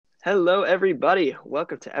Hello, everybody.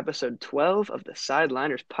 Welcome to episode 12 of the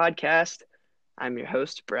Sideliners podcast. I'm your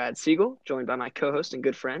host, Brad Siegel, joined by my co-host and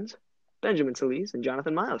good friends, Benjamin Solis and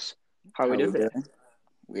Jonathan Miles. How are we How are doing we today? doing?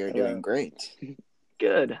 We are Hello. doing great.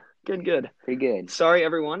 Good. Pretty good. Sorry,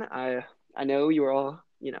 everyone. I know you were all,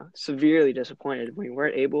 severely disappointed. We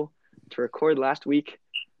weren't able to record last week.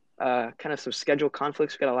 Kind of some schedule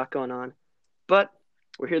conflicts. We got a lot going on. But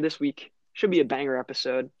we're here this week. Should be a banger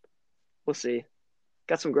episode. We'll see.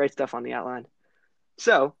 Got some great stuff on the outline.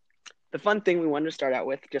 So, the fun thing we wanted to start out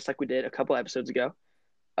with, just like we did a couple episodes ago,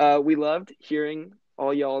 we loved hearing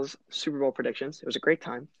all y'all's Super Bowl predictions. It was a great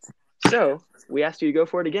time. So, we asked you to go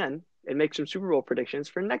for it again and make some Super Bowl predictions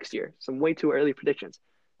for next year. Some way too early predictions.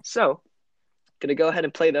 So, going to go ahead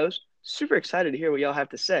and play those. Super excited to hear what y'all have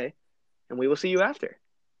to say, and we will see you after.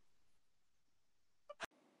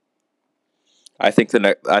 I think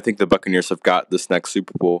the Buccaneers have got this next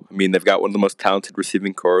Super Bowl. I mean, they've got one of the most talented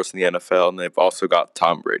receiving corps in the NFL, and they've also got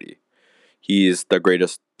Tom Brady. He's the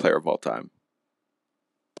greatest player of all time.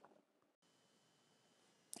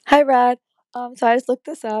 Hi, Brad. So I just looked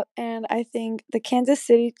this up, and I think the Kansas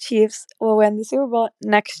City Chiefs will win the Super Bowl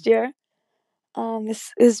next year.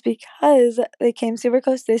 This is because they came super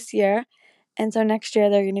close this year, and so next year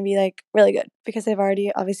they're going to be really good because they've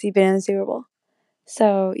already obviously been in the Super Bowl.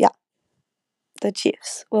 So yeah, the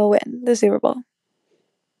Chiefs will win the Super Bowl.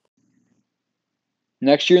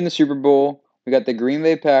 Next year in the Super Bowl, we got the Green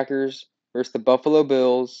Bay Packers versus the Buffalo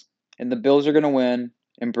Bills, and the Bills are going to win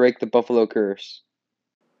and break the Buffalo curse.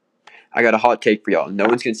 I got a hot take for y'all. No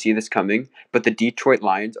one's going to see this coming, but the Detroit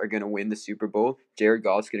Lions are going to win the Super Bowl. Jared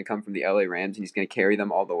Goff's going to come from the LA Rams, and he's going to carry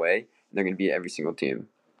them all the way, and they're going to beat every single team.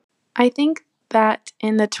 I think that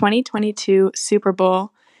in the 2022 Super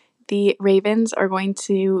Bowl, the Ravens are going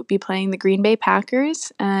to be playing the Green Bay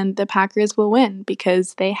Packers, and the Packers will win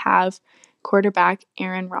because they have quarterback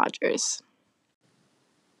Aaron Rodgers.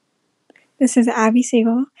 This is Abby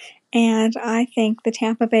Siegel, and I think the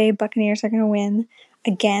Tampa Bay Buccaneers are going to win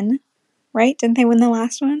again, right? Didn't they win the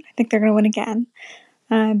last one? I think they're going to win again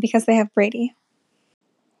because they have Brady.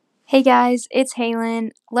 Hey guys, it's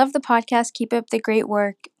Halen. Love the podcast. Keep up the great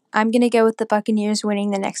work. I'm going to go with the Buccaneers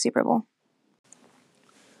winning the next Super Bowl.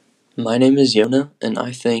 My name is Yona, and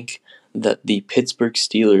I think that the Pittsburgh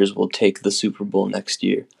Steelers will take the Super Bowl next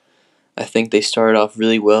year. I think they started off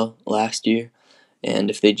really well last year, and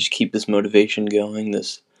if they just keep this motivation going,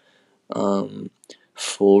 this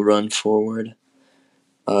full run forward,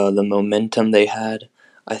 the momentum they had,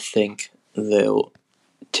 I think they'll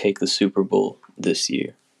take the Super Bowl this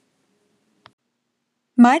year.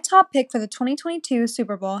 My top pick for the 2022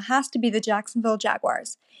 Super Bowl has to be the Jacksonville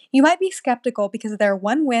Jaguars. You might be skeptical because of their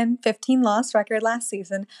 1-win, 15-loss record last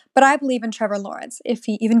season, but I believe in Trevor Lawrence, if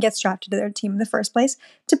he even gets drafted to their team in the first place,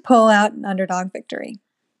 to pull out an underdog victory.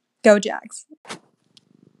 Go Jags.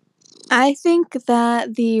 I think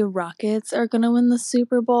that the Rockets are going to win the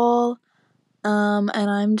Super Bowl. And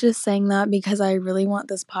I'm just saying that because I really want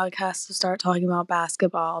this podcast to start talking about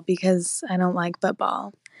basketball because I don't like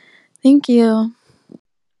football. Thank you.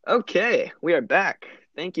 Okay, we are back.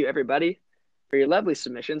 Thank you, everybody, for your lovely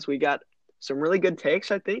submissions. We got some really good takes,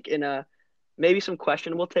 I think, and maybe some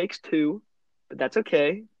questionable takes too, but that's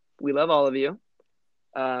okay. We love all of you.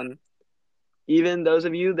 Even those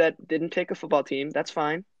of you that didn't take a football team, that's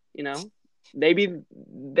fine. You know, maybe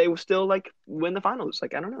they will still win the finals. I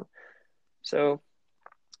don't know. So,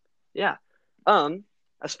 yeah.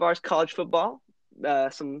 As far as college football,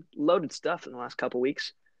 some loaded stuff in the last couple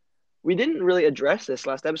weeks. We didn't really address this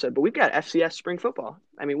last episode, but we've got FCS spring football.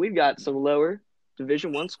 I mean, we've got some lower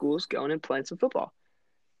Division I schools going and playing some football.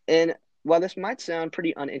 And while this might sound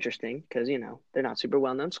pretty uninteresting because, they're not super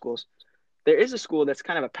well-known schools, there is a school that's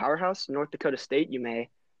kind of a powerhouse, North Dakota State. You may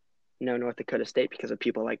know North Dakota State because of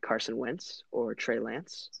people like Carson Wentz or Trey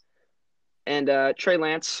Lance. And Trey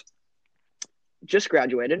Lance just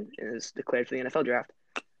graduated and is declared for the NFL draft.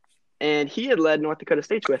 And he had led North Dakota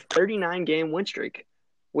State to a 39-game win streak,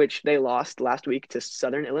 which they lost last week to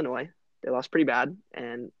Southern Illinois. They lost pretty bad,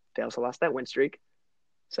 and they also lost that win streak.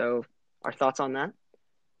 So, our thoughts on that?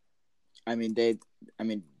 They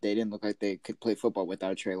didn't look like they could play football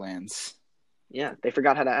without Trey Lance. Yeah, they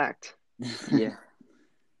forgot how to act. Yeah.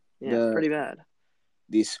 Pretty bad.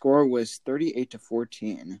 The score was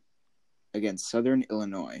 38-14 against Southern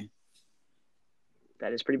Illinois.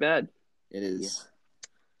 That is pretty bad. It is.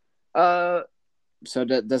 Yeah. So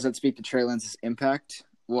does that speak to Trey Lance's impact?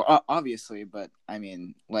 Well, obviously, but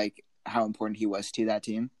how important he was to that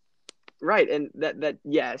team. Right, and that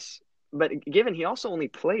yes, but given he also only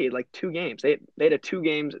played 2 games, they had two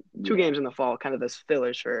games in the fall, kind of as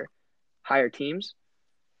fillers for higher teams,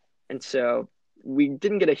 and so we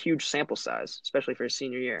didn't get a huge sample size, especially for his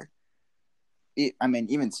senior year. I mean,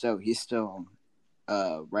 even so, he's still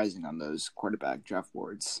rising on those quarterback draft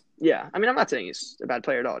boards. Yeah, I mean, I'm not saying he's a bad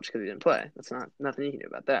player at all just because he didn't play. That's nothing you can do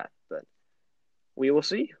about that. But we will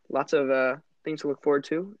see. Lots of things to look forward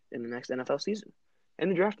to in the next NFL season and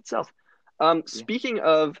the draft itself. Speaking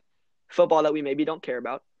of football that we maybe don't care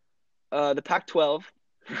about, the Pac-12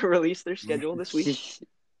 released their schedule this week.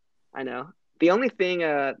 I know. The only thing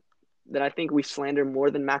that I think we slander more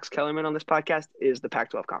than Max Kellerman on this podcast is the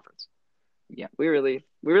Pac-12 conference. Yeah. We really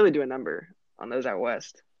do a number on those out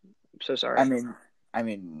west. I'm so sorry.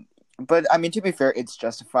 But to be fair, it's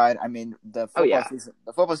justified. I mean, the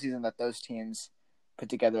football season that those teams put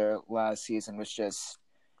together last season was just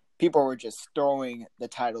people were just throwing the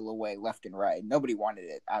title away left and right. Nobody wanted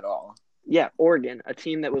it at all. Yeah, Oregon, a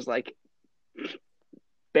team that was like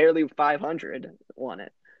barely 500, won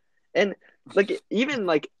it. And like even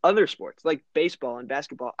like other sports, like baseball and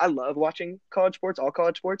basketball, I love watching college sports, all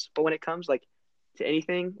college sports. But when it comes like to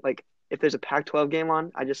anything, like if there's a Pac-12 game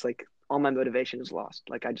on, I just like all my motivation is lost.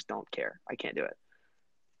 Like I just don't care. I can't do it.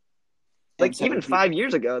 Like even 5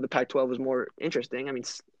 years ago, the Pac-12 was more interesting. I mean,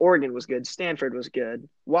 Oregon was good, Stanford was good,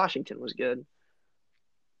 Washington was good.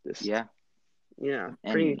 Yeah.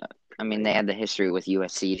 Pretty. I mean, they had the history with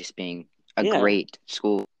USC just being a great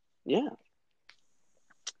school. Yeah.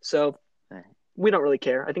 So we don't really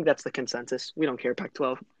care. I think that's the consensus. We don't care,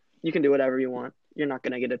 Pac-12. You can do whatever you want. You're not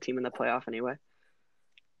going to get a team in the playoff anyway.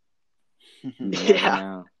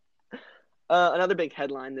 Yeah. Another big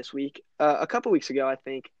headline this week. A couple weeks ago, I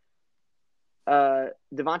think,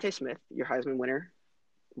 Devontae Smith, your Heisman winner,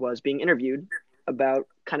 was being interviewed about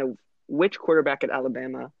kind of which quarterback at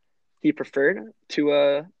Alabama he preferred,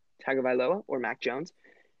 Tua Tagovailoa or Mac Jones.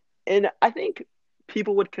 And I think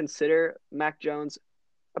people would consider Mac Jones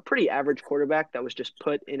a pretty average quarterback that was just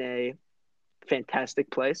put in a fantastic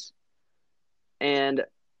place. And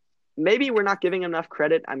maybe we're not giving him enough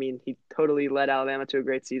credit. I mean, he totally led Alabama to a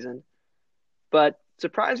great season. But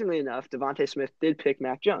surprisingly enough, Devontae Smith did pick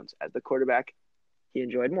Mac Jones as the quarterback he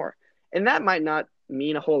enjoyed more. And that might not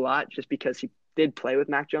mean a whole lot just because he did play with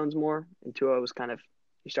Mac Jones more. And Tua was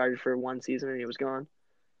he started for one season and he was gone.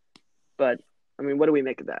 But, I mean, what do we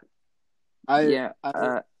make of that? Sorry.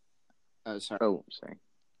 Oh, sorry.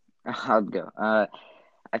 I'll go.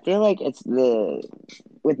 I feel like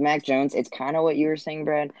with Mac Jones, it's kind of what you were saying,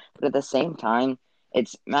 Brad, but at the same time,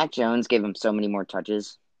 it's Mac Jones gave him so many more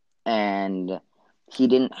touches, and he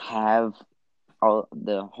didn't have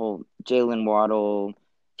the whole Jalen Waddle.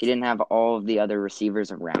 He didn't have all of the other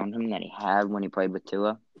receivers around him that he had when he played with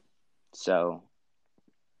Tua. So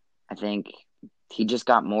I think he just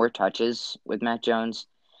got more touches with Mac Jones,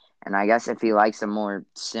 and I guess if he likes a more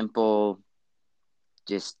simple,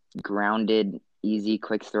 just grounded, easy,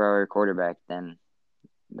 quick thrower quarterback, then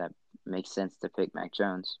that makes sense to pick Mac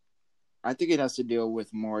Jones. I think it has to deal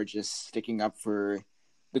with more just sticking up for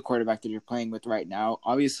the quarterback that you're playing with right now.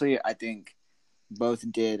 Obviously, I think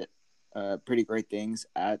both did pretty great things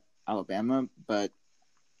at Alabama, but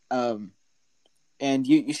and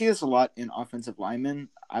you see this a lot in offensive linemen,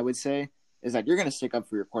 I would say, is that you're going to stick up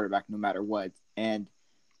for your quarterback no matter what. And,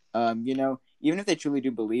 even if they truly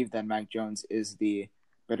do believe that Mac Jones is the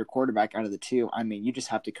better quarterback out of the two, I mean, you just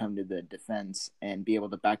have to come to the defense and be able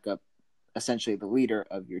to back up essentially the leader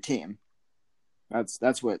of your team. That's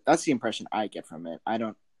the impression I get from it.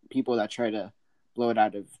 People that try to blow it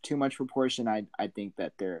out of too much proportion, I think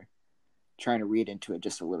that they're trying to read into it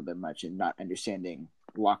just a little bit much and not understanding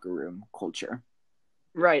locker room culture.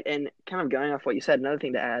 Right, and kind of going off what you said, another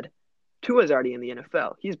thing to add, Tua's already in the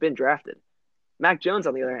NFL. He's been drafted. Mac Jones,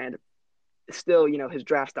 on the other hand, still, his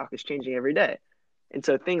draft stock is changing every day. And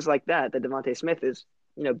so things like that Devontae Smith is,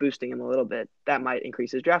 boosting him a little bit, that might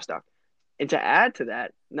increase his draft stock. And to add to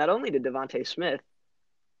that, not only did Devontae Smith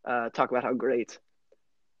talk about how great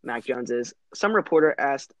Mac Jones is, some reporter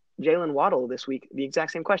asked Jalen Waddle this week the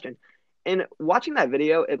exact same question. And watching that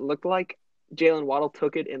video, it looked like Jalen Waddle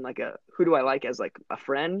took it in like a who do I like as like a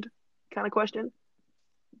friend kind of question.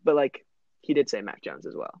 But like he did say Mac Jones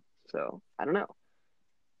as well. So I don't know.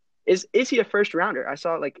 Is he a first rounder? I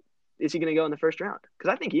saw is he going to go in the first round?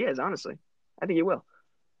 Because I think he is, honestly. I think he will.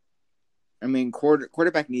 I mean,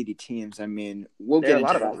 quarterback needy teams. I mean, we'll get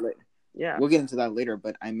into that later. Yeah, we'll get into that later.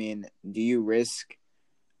 But I mean, do you risk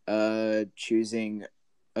choosing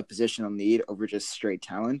a positional need over just straight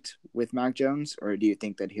talent with Mac Jones, or do you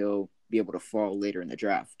think that he'll be able to fall later in the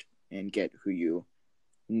draft and get who you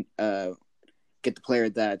get the player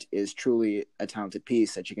that is truly a talented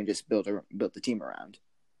piece that you can just build the team around?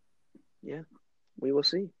 Yeah, we will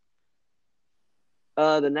see.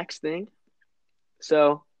 The next thing,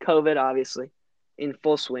 so COVID, obviously, in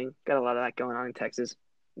full swing. Got a lot of that going on in Texas.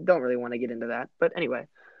 Don't really want to get into that, but anyway.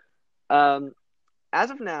 As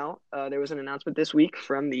of now, there was an announcement this week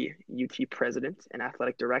from the UT president and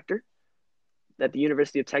athletic director that the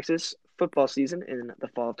University of Texas football season in the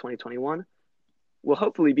fall of 2021 will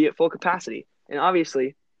hopefully be at full capacity. And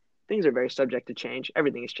obviously, things are very subject to change.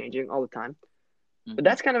 Everything is changing all the time. But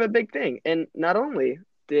that's kind of a big thing. And not only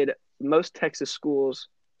did most Texas schools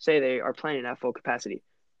say they are playing at full capacity,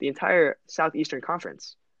 the entire Southeastern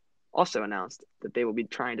Conference also announced that they will be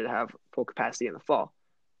trying to have full capacity in the fall.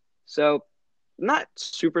 So, not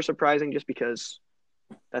super surprising just because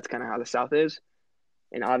that's kind of how the South is.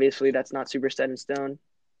 And obviously, that's not super set in stone.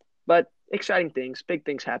 But exciting things, big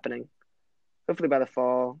things happening. Hopefully by the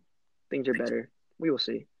fall, things are better. We will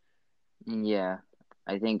see. Yeah,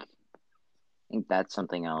 I think that's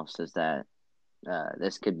something else, is that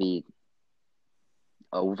this could be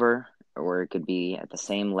over or it could be at the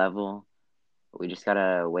same level. We just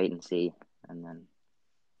gotta wait and see, and then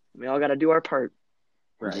we all gotta do our part.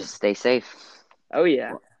 Right. Just stay safe. Oh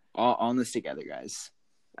yeah, all in this together, guys.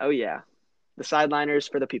 Oh yeah, the Sideliners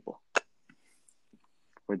for the people.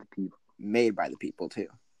 For the people. Made by the people too.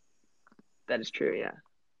 That is true.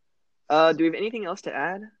 Yeah. Do we have anything else to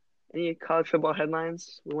add? Any college football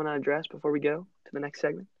headlines we want to address before we go to the next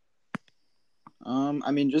segment?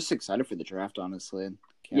 I mean, just excited for the draft, honestly.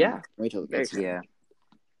 Can't wait till it gets here. Yeah.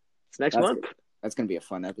 It's next month. That's gonna be a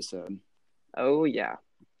fun episode. Oh yeah,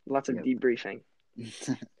 lots of debriefing.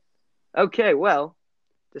 Okay, well,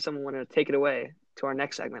 does someone want to take it away to our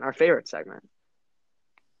next segment, our favorite segment?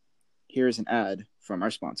 Here's an ad from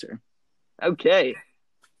our sponsor. Okay.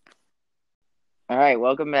 All right,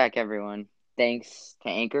 welcome back, everyone. Thanks to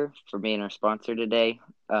Anchor for being our sponsor today.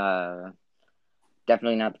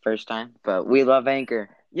 Definitely not the first time, but we love Anchor.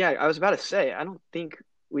 Yeah, I was about to say, I don't think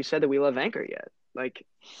we said that we love Anchor yet. Like,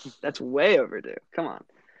 that's way overdue. Come on.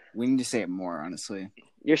 We need to say it more, honestly.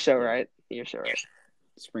 You're so right. You're so right.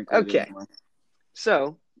 Sprinkle it okay. in more.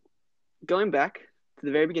 So, going back to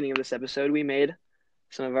the very beginning of this episode, we made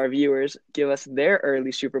some of our viewers give us their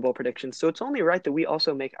early Super Bowl predictions. So it's only right that we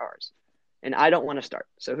also make ours. And I don't want to start.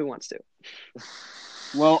 So who wants to?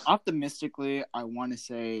 Well, optimistically, I want to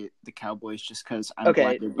say the Cowboys just because I'm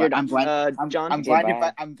blinded.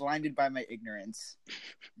 I'm blinded by my ignorance.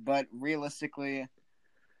 But realistically,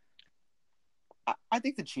 I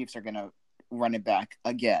think the Chiefs are gonna run it back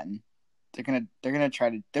again.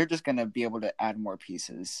 They're just gonna be able to add more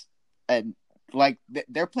pieces, and like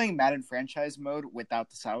they're playing Madden franchise mode without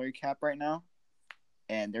the salary cap right now,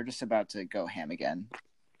 and they're just about to go ham again.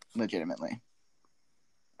 Legitimately,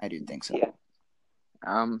 I do think so. Yeah.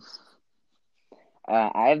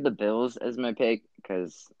 I have the Bills as my pick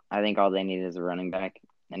because I think all they need is a running back,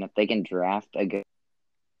 and if they can draft a good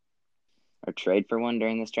or trade for one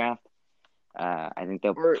during this draft, I think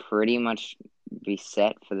they'll pretty much be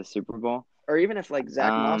set for the Super Bowl. Or even if like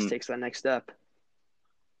Zach Moss takes that next step.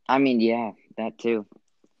 I mean, yeah, that too.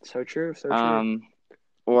 So true. So true.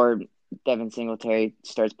 Or Devin Singletary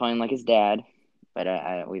starts playing like his dad,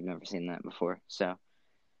 but we've never seen that before. So,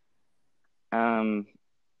 I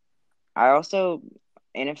also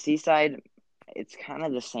NFC side, it's kind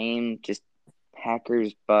of the same, just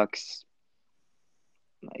Packers, Bucks.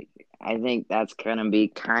 Like, I think that's gonna be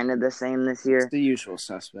kind of the same this year. It's the usual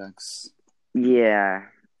suspects. Yeah,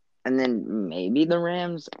 and then maybe the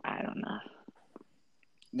Rams. I don't know.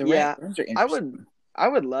 Rams are interesting. I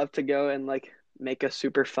would love to go and like make a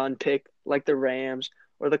super fun pick like the Rams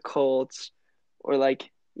or the Colts or like,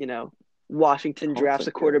 Washington drafts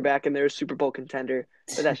a quarterback and they're a Super Bowl contender,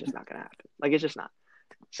 but that's just not going to happen. Like, it's just not.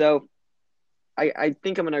 So I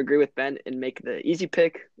think I'm going to agree with Ben and make the easy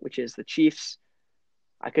pick, which is the Chiefs.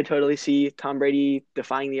 I could totally see Tom Brady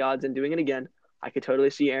defying the odds and doing it again. I could totally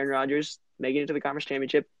see Aaron Rodgers making it to the conference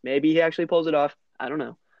championship. Maybe he actually pulls it off. I don't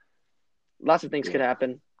know. Lots of things could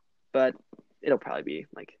happen, but it'll probably be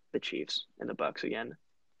like the Chiefs and the Bucks again.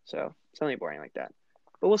 So something boring like that.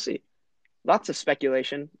 But we'll see. Lots of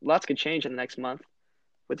speculation. Lots could change in the next month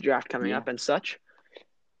with the draft coming up and such.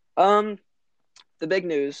 The big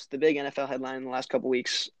news, the big NFL headline in the last couple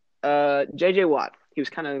weeks, J.J. Watt. He was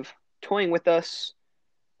kind of toying with us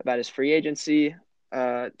about his free agency.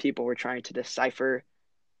 People were trying to decipher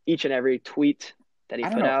each and every tweet that he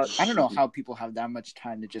put out. I don't know how people have that much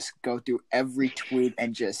time to just go through every tweet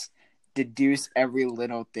and just deduce every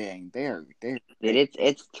little thing.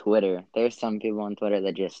 It's Twitter. There's some people on Twitter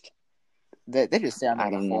that just they just stay on there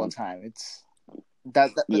the whole time. It's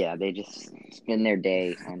yeah, they just spend their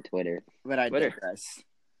day on Twitter. But I digress.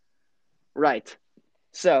 Right.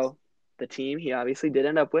 So the team he obviously did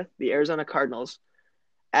end up with, the Arizona Cardinals,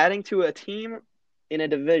 adding to a team in a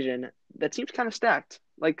division that seems kind of stacked.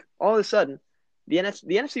 Like all of a sudden, the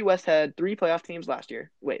NFC West had 3 playoff teams last year.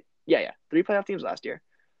 Wait, yeah, 3 playoff teams last year.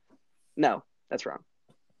 No, that's wrong.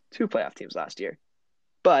 2 playoff teams last year.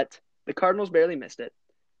 But the Cardinals barely missed it.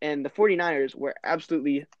 And the 49ers were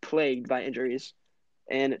absolutely plagued by injuries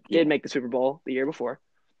and did make the Super Bowl the year before.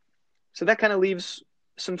 So that kind of leaves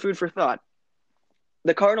some food for thought.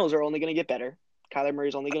 The Cardinals are only going to get better. Kyler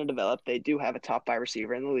Murray's only going to develop. They do have a top 5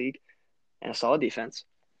 receiver in the league and a solid defense.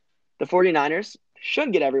 The 49ers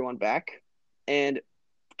should get everyone back and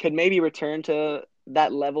could maybe return to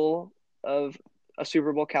that level of a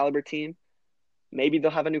Super Bowl caliber team. Maybe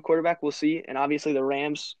they'll have a new quarterback. We'll see. And obviously the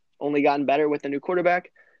Rams only gotten better with the new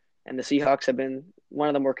quarterback. And the Seahawks have been one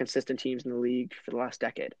of the more consistent teams in the league for the last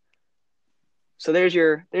decade. So there's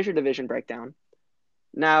your division breakdown.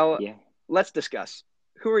 Now, let's discuss.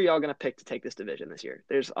 Who are y'all going to pick to take this division this year?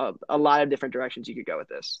 There's a lot of different directions you could go with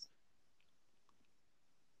this.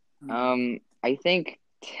 I think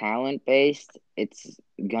talent-based, it's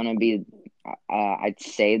going to be, I'd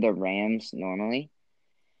say the Rams normally.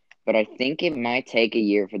 But I think it might take a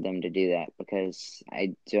year for them to do that because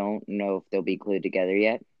I don't know if they'll be glued together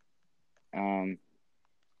yet.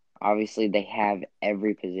 Obviously, they have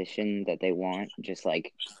every position that they want, just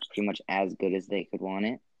like pretty much as good as they could want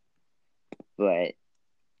it. But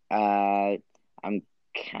I'm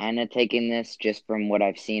kind of taking this just from what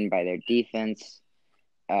I've seen by their defense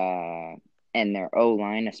and their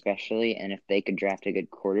O-line especially. And if they could draft a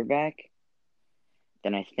good quarterback,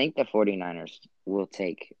 then I think the 49ers will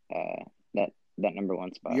take that number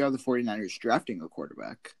 1 spot. You have the 49ers drafting a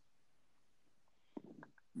quarterback.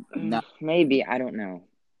 Maybe. I don't know.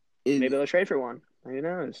 Maybe they'll trade for one. Who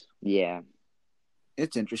knows? Yeah.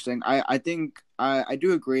 It's interesting. I think I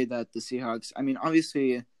do agree that the Seahawks, I mean,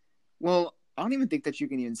 obviously, well, I don't even think that you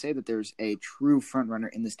can even say that there's a true front runner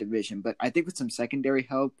in this division, but I think with some secondary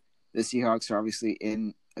help, the Seahawks are obviously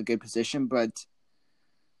in a good position. But,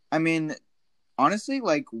 I mean, honestly,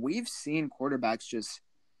 like, we've seen quarterbacks just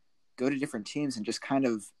go to different teams and just kind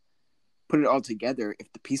of put it all together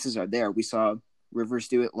if the pieces are there. We saw Rivers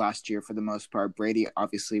do it last year for the most part. Brady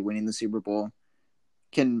obviously winning the Super Bowl.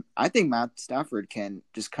 I think Matt Stafford can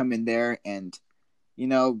just come in there and,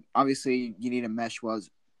 obviously you need to mesh well as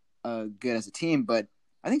good as a team, but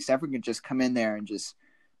I think Stafford can just come in there and just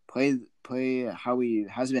play how he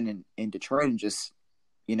has been in Detroit and just,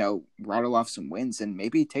 rattle off some wins and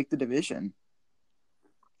maybe take the division.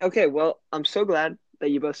 Okay, well, I'm so glad that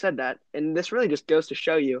you both said that. And this really just goes to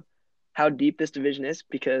show you how deep this division is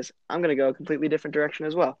because I'm going to go a completely different direction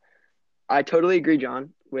as well. I totally agree, John,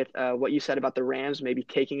 with what you said about the Rams maybe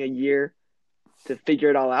taking a year to figure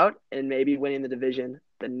it all out and maybe winning the division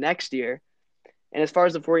the next year. And as far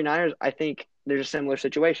as the 49ers, I think there's a similar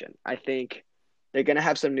situation. I think they're going to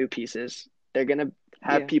have some new pieces. They're going to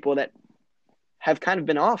have people that have kind of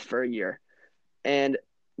been off for a year and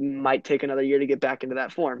might take another year to get back into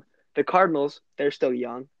that form. The Cardinals, they're still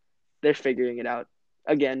young. They're figuring it out.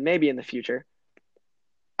 Again, maybe in the future.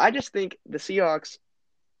 I just think the Seahawks,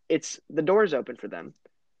 the door's open for them.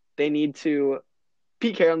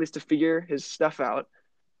 Pete Carroll needs to figure his stuff out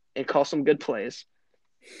and call some good plays.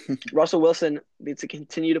 Russell Wilson needs to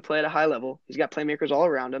continue to play at a high level. He's got playmakers all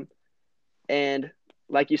around him. And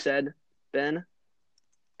like you said, Ben,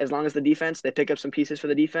 as long as the defense, they pick up some pieces for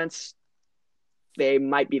the defense, they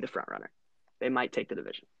might be the front runner. They might take the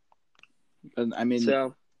division. I mean,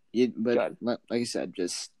 like I said,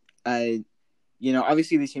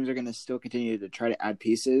 obviously these teams are going to still continue to try to add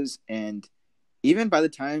pieces, and even by the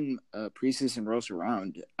time preseason rolls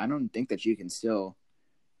around, I don't think that you can still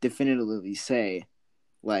definitively say,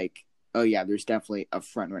 like, oh yeah, there's definitely a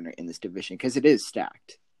front runner in this division because it is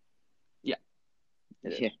stacked. Yeah,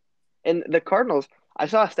 it is. And the Cardinals, I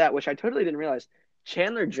saw a stat which I totally didn't realize.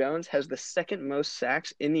 Chandler Jones has the second most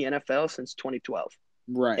sacks in the NFL since 2012.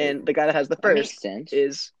 Right. And the guy that has the first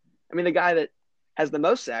the guy that has the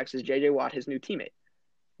most sacks is J.J. Watt, his new teammate,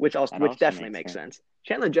 which definitely makes sense.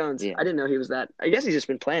 Chandler Jones, I didn't know he was that. I guess he's just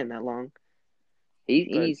been playing that long.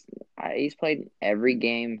 He's played every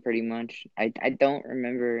game pretty much. I don't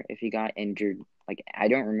remember if he got injured. Like, I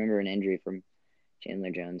don't remember an injury from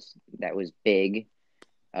Chandler Jones that was big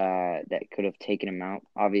that could have taken him out.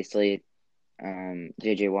 Obviously,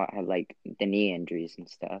 J.J. Watt had, like, the knee injuries and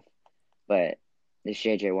stuff. But this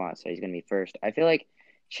J.J. Watt, so he's going to be first. I feel like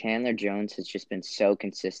Chandler Jones has just been so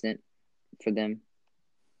consistent for them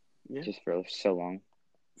just for so long.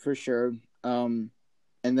 For sure.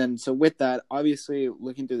 And then, so with that, obviously,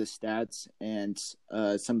 looking through the stats and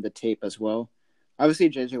some of the tape as well, obviously,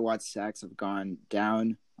 J.J. Watt's sacks have gone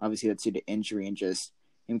down. Obviously, that's due to injury and just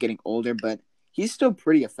him getting older, but he's still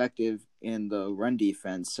pretty effective in the run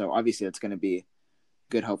defense. So obviously that's going to be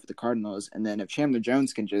good help for the Cardinals. And then if Chandler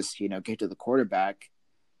Jones can just, get to the quarterback,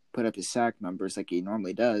 put up his sack numbers like he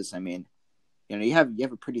normally does, I mean, you have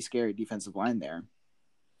a pretty scary defensive line there.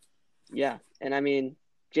 Yeah, and I mean,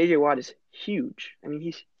 J.J. Watt is huge. I mean,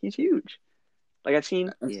 he's huge. Like I've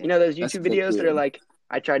seen, those That's YouTube a big videos that are dude. like,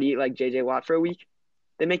 I tried to eat like J.J. Watt for a week.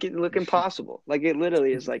 They make it look impossible. Like it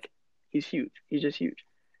literally is like, he's huge. He's just huge.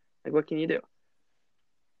 Like what can you do?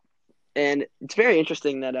 And it's very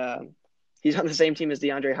interesting that he's on the same team as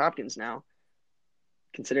DeAndre Hopkins now,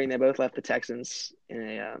 considering they both left the Texans in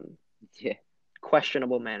a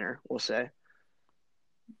questionable manner, we'll say.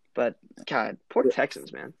 But God, poor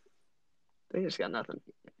Texans, man. They just got nothing.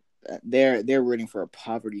 They're rooting for a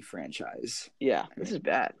poverty franchise. Yeah, this is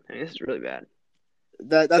bad. I mean, this is really bad.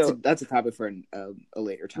 That's a topic for a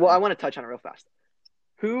later time. Well, I want to touch on it real fast.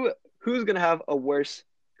 Who's gonna have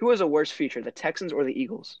who has a worse future, the Texans or the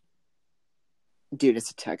Eagles? Dude, it's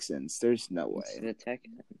the Texans. There's no way. It's the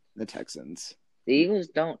Texans. The Texans. The Eagles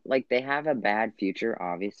don't they have a bad future,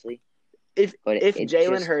 obviously. If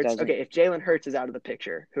Jalen Hurts is out of the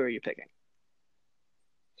picture, who are you picking?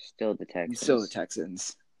 Still the Texans. Still the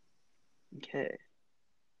Texans. Okay.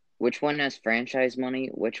 Which one has franchise money?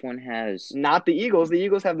 Which one has... Not the Eagles. The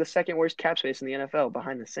Eagles have the second worst cap space in the NFL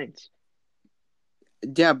behind the Saints.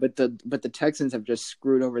 Yeah, but the Texans have just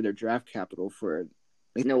screwed over their draft capital for...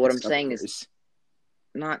 No, what I'm saying is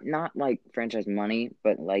not like franchise money,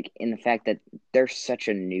 but like in the fact that they're such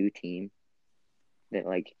a new team that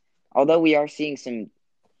like, although we are seeing some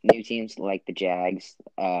new teams like the Jags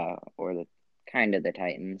or the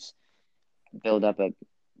Titans build up a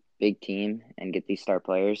big team and get these star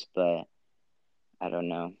players, but I don't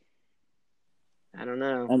know.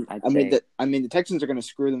 I mean, the Texans are going to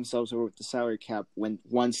screw themselves over with the salary cap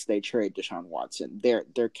once they trade Deshaun Watson.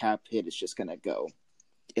 Their cap hit is just going to go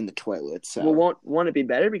in the toilet. So, well, won't it be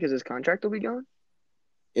better because his contract will be gone?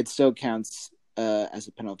 It still counts as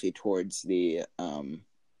a penalty towards the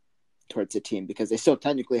team because they still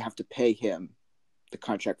technically have to pay him the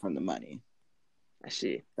contract from the money. I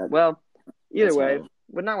see. Either way,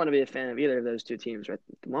 would not want to be a fan of either of those two teams right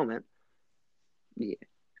at the moment. Yeah.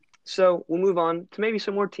 So we'll move on to maybe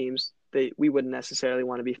some more teams that we wouldn't necessarily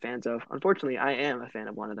want to be fans of. Unfortunately, I am a fan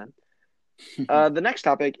of one of them. The next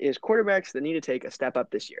topic is quarterbacks that need to take a step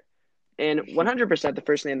up this year. And 100% the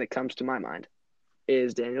first name that comes to my mind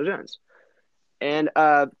is Daniel Jones. And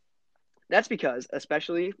that's because,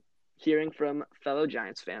 especially hearing from fellow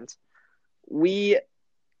Giants fans,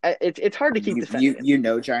 it's hard to keep defending him. You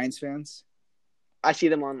know Giants fans? I see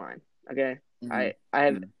them online, okay? Mm-hmm. I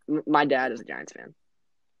have my dad is a Giants fan.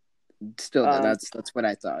 Still, that's what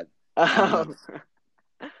I thought.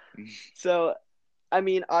 So, I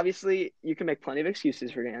mean, obviously, you can make plenty of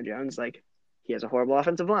excuses for Daniel Jones. Like, he has a horrible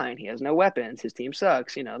offensive line. He has no weapons. His team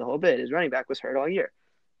sucks. The whole bit. His running back was hurt all year.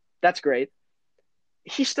 That's great.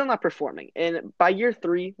 He's still not performing. And by year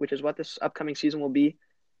 3, which is what this upcoming season will be,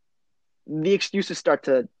 the excuses start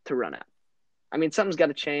to run out. I mean, something's got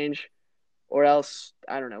to change, or else,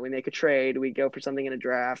 I don't know, we make a trade, we go for something in a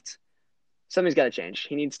draft. Something's got to change.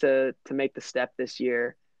 He needs to make the step this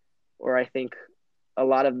year, or I think a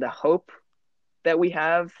lot of the hope that we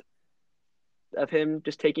have of him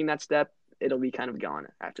just taking that step, it'll be kind of gone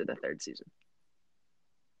after the 3rd season.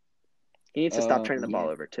 He needs to stop turning the ball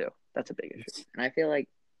over, too. That's a big issue. And I feel like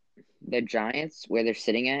the Giants, where they're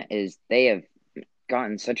sitting at, is they have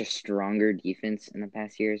gotten such a stronger defense in the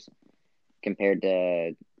past years compared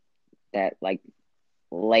to that, like,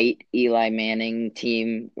 late Eli Manning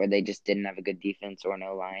team where they just didn't have a good defense or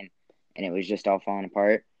no line, and it was just all falling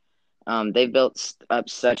apart. They've built up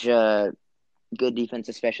such a good defense,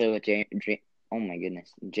 especially with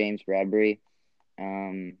James Bradbury.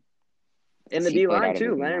 And the D-line,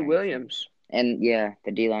 too, Leonard Williams. And, yeah,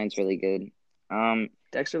 the D-line's really good.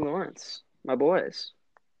 Dexter Lawrence, my boys.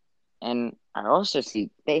 And I also see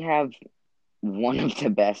they have one of the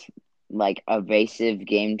best, like, evasive,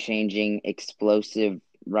 game-changing, explosive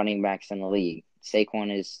running backs in the league.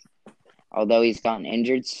 Saquon is, although he's gotten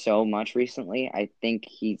injured so much recently, I think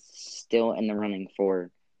he's still in the running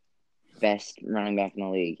for best running back in the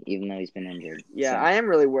league, even though he's been injured. Yeah, so I am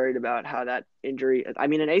really worried about how that injury. I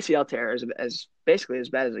mean, an ACL tear is as basically as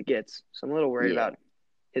bad as it gets. So I'm a little worried about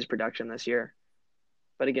his production this year.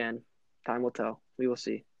 But again, time will tell. We will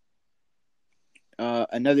see.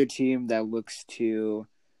 Another team that looks to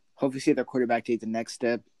hopefully see their quarterback take the next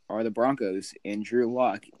step are the Broncos and Drew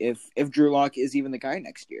Lock. If Drew Lock is even the guy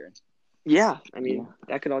next year. Yeah, I mean,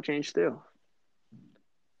 that could all change too.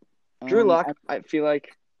 Drew Lock, I feel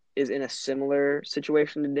like, is in a similar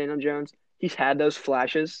situation to Daniel Jones. He's had those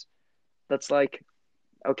flashes. That's like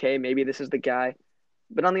okay, maybe this is the guy.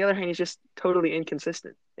 But on the other hand, he's just totally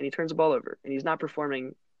inconsistent, and he turns the ball over, and he's not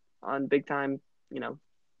performing on big time,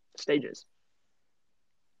 stages.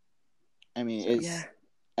 I mean, So it's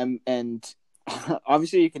and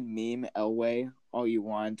obviously you can meme Elway all you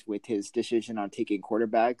want with his decision on taking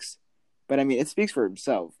quarterbacks, but I mean it speaks for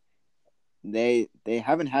himself. They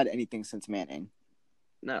haven't had anything since Manning.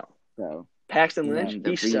 no. So Paxton you know, Lynch, the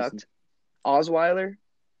he reason. sucked. Osweiler,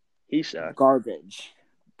 he sucked. garbage.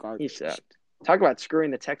 He sucked. Talk about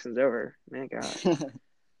screwing the Texans over. Man, God.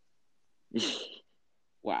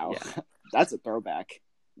 Wow, Yeah. that's a throwback.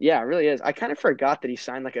 Yeah, it really is. I kind of forgot that he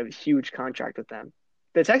signed like a huge contract with them.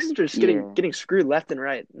 The Texans are just getting screwed left and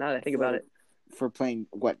right. Now that I think about it, for playing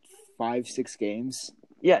what 5-6 games.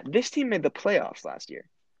 yeah, this team made the playoffs last year.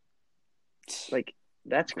 Like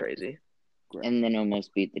that's crazy. And then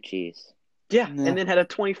almost beat the Chiefs. Yeah, Nah. and then had a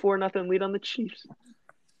 24-0 lead on the Chiefs.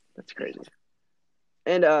 That's crazy.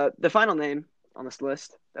 And the final name on this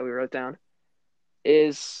list that we wrote down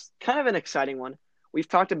is kind of an exciting one. We've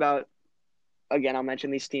talked about, again, I'll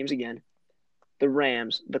mention these teams again. The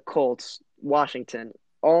Rams, the Colts, Washington,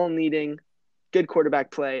 all needing good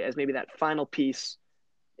quarterback play as maybe that final piece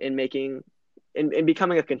in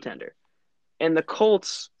becoming a contender. And the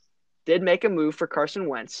Colts did make a move for Carson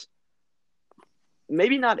Wentz.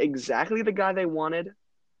 Maybe not exactly the guy they wanted,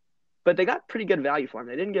 but they got pretty good value for him.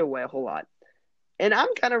 They didn't give away a whole lot. And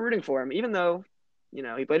I'm kind of rooting for him, even though,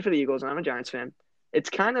 he played for the Eagles and I'm a Giants fan. It's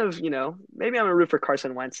kind of, maybe I'm going to root for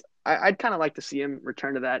Carson Wentz. I'd kind of like to see him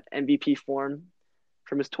return to that MVP form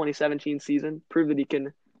from his 2017 season, prove that he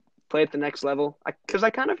can play at the next level. Because I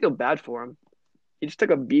kind of feel bad for him. He just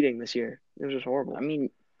took a beating this year. It was just horrible. I mean,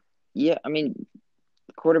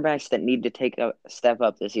 quarterbacks that need to take a step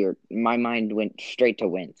up this year, my mind went straight to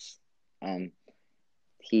Wentz.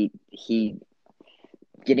 He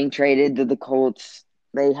getting traded to the Colts.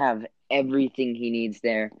 They have everything he needs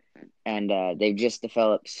there, and they've just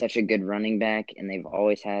developed such a good running back, and they've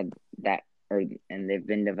always had that, and they've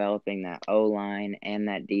been developing that O-line and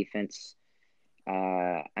that defense.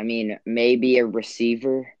 I mean, maybe a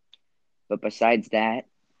receiver, but besides that,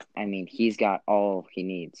 I mean, he's got all he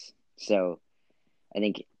needs. So I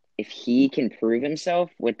think if he can prove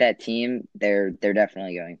himself with that team, they're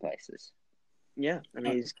definitely going places. Yeah, I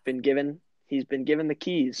mean, he's been given the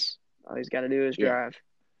keys. All he's got to do is drive.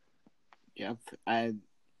 Yep. I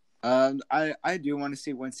do want to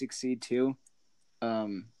see Wentz succeed too.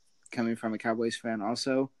 Coming from a Cowboys fan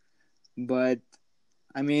also, but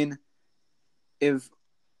I mean, if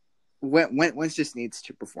Wentz just needs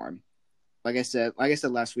to perform. Like I said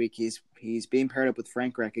last week, he's being paired up with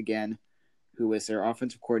Frank Reich again, who was their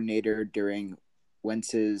offensive coordinator during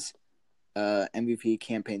Wentz's MVP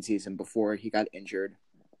campaign season before he got injured.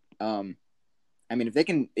 I mean,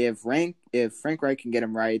 if Frank Reich can get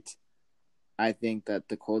him right, I think that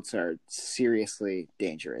the Colts are seriously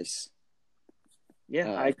dangerous.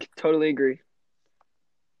 Yeah, I totally agree.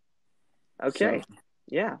 Okay. So,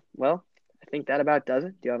 yeah, well, I think that about does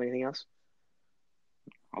it. Do you have anything else?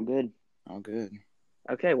 All good.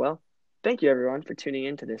 Okay, well, thank you everyone for tuning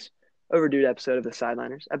in to this overdue episode of the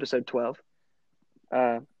Sideliners, episode 12.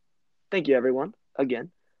 Thank you everyone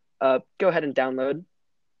again. Go ahead and download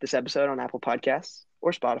this episode on Apple Podcasts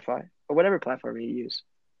or Spotify or whatever platform you use.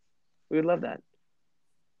 We would love that.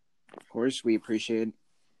 Of course, we appreciate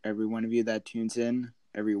every one of you that tunes in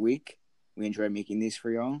every week. We enjoy making these for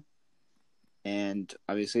y'all. And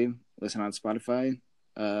obviously, listen on Spotify.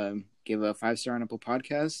 Give a 5-star on Apple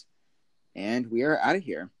Podcasts. And we are out of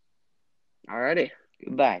here. Alrighty.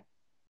 Goodbye.